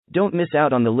Don't miss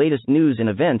out on the latest news and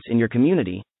events in your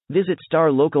community. Visit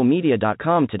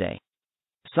starlocalmedia.com today.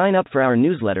 Sign up for our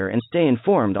newsletter and stay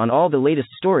informed on all the latest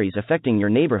stories affecting your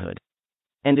neighborhood.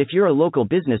 And if you're a local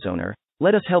business owner,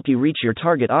 let us help you reach your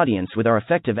target audience with our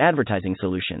effective advertising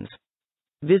solutions.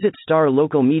 Visit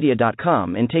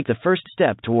starlocalmedia.com and take the first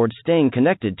step towards staying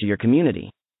connected to your community.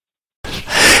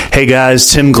 Hey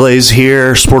guys, Tim Glaze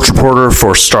here, sports reporter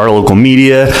for Star Local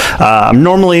Media. I'm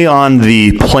normally on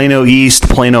the Plano East,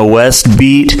 Plano West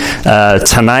beat.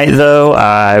 Tonight, though,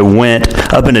 I went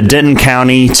up into Denton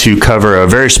County to cover a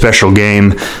very special game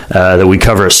that we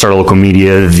cover at Star Local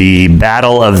Media, the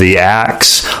Battle of the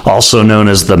Axe, also known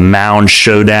as the Mound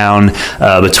Showdown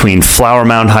between Flower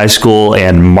Mound High School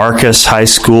and Marcus High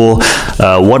School.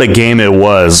 What a game it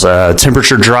was.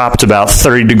 Temperature dropped about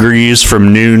 30 degrees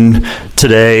from noon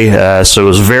today, so it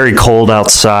was very cold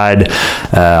outside.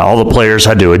 All the players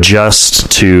had to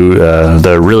adjust to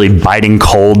the really biting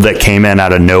cold that came in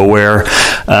out of nowhere,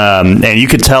 and you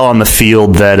could tell on the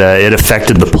field that it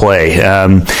affected the play.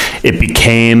 It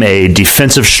became a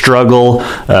defensive struggle,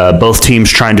 both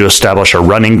teams trying to establish a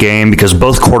running game because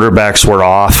both quarterbacks were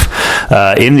off.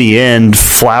 In the end,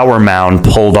 Flower Mound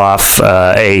pulled off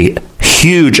a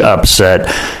huge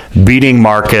upset, beating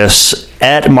Marcus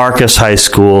at Marcus High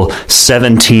School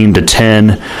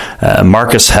 17-10.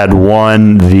 Marcus had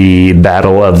won the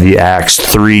Battle of the Axe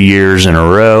 3 years in a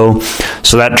row.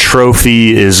 So that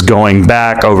trophy is going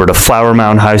back over to Flower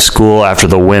Mound High School after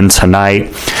the win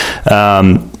tonight.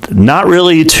 Not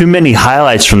really too many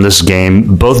highlights from this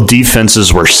game. Both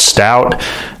defenses were stout.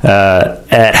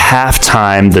 At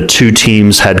halftime, the two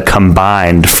teams had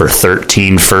combined for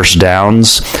 13 first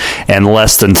downs and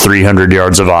less than 300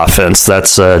 yards of offense.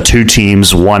 That's two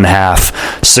teams, one half,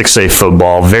 6A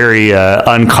football. Very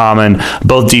uncommon.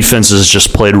 Both defenses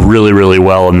just played really, really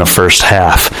well in the first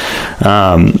half.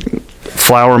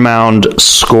 Flower Mound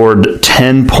scored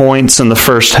 10 points in the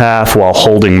first half while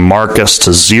holding Marcus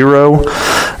to 0.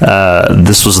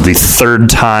 This was the third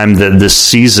time that this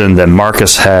season that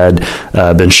Marcus had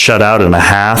been shut out in a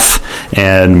half,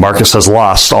 and Marcus has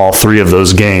lost all 3 of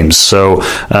those games. So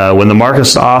when the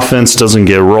Marcus offense doesn't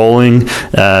get rolling,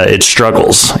 it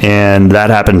struggles, and that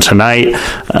happened tonight.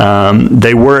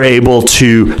 They were able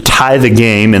to tie the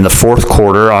game in the fourth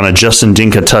quarter on a Justin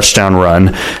Dinka touchdown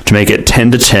run to make it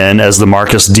 10-10 as the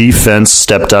Marcus defense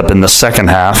stepped up in the second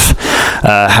half.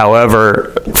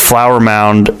 However, Flower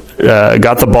Mound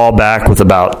got the ball back with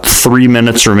about 3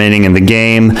 minutes remaining in the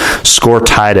game, score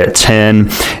tied at 10,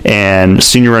 and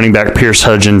senior running back Pierce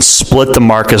Hudgens split the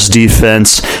Marcus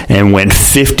defense and went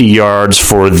 50 yards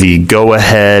for the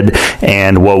go-ahead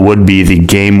and what would be the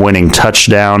game-winning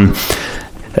touchdown.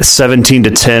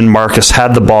 17-10, Marcus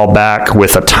had the ball back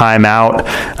with a timeout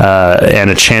and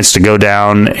a chance to go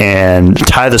down and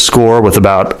tie the score with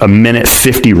about a minute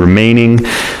 50 remaining.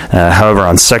 However,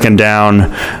 on second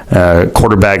down,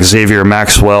 quarterback Xavier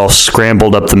Maxwell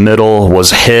scrambled up the middle,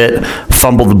 was hit,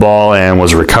 fumbled the ball, and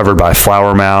was recovered by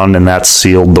Flower Mound, and that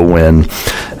sealed the win.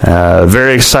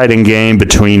 Very exciting game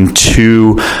between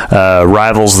two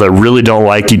rivals that really don't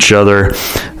like each other.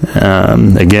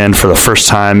 Again, for the first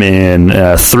time in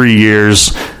 3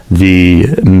 years, the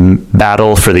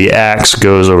battle for the axe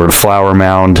goes over to Flower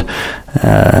Mound,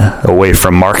 away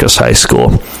from Marcus High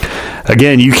School.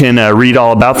 Again, you can read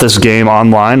all about this game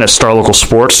online at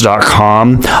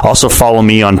starlocalsports.com. Also follow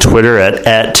me on Twitter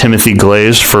at Timothy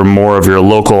Glaze for more of your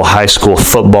local high school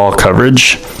football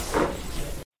coverage.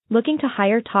 Looking to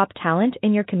hire top talent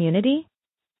in your community?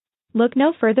 Look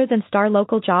no further than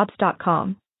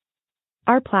starlocaljobs.com.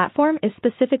 Our platform is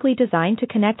specifically designed to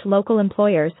connect local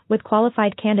employers with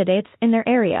qualified candidates in their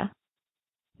area.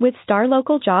 With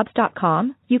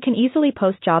starlocaljobs.com, you can easily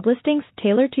post job listings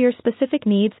tailored to your specific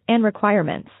needs and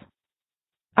requirements.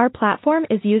 Our platform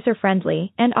is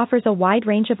user-friendly and offers a wide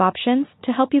range of options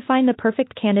to help you find the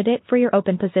perfect candidate for your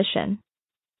open position.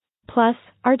 Plus,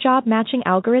 our job matching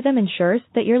algorithm ensures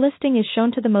that your listing is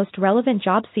shown to the most relevant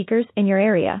job seekers in your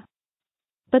area.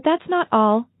 But that's not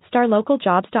all.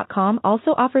 StarLocalJobs.com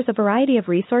also offers a variety of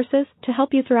resources to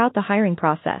help you throughout the hiring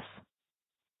process.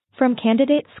 From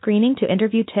candidate screening to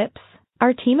interview tips,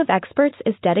 our team of experts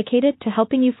is dedicated to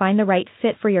helping you find the right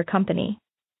fit for your company.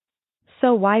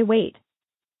 So why wait?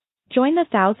 Join the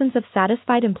thousands of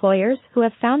satisfied employers who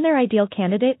have found their ideal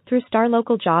candidate through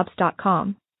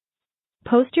StarLocalJobs.com.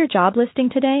 Post your job listing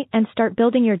today and start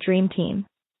building your dream team.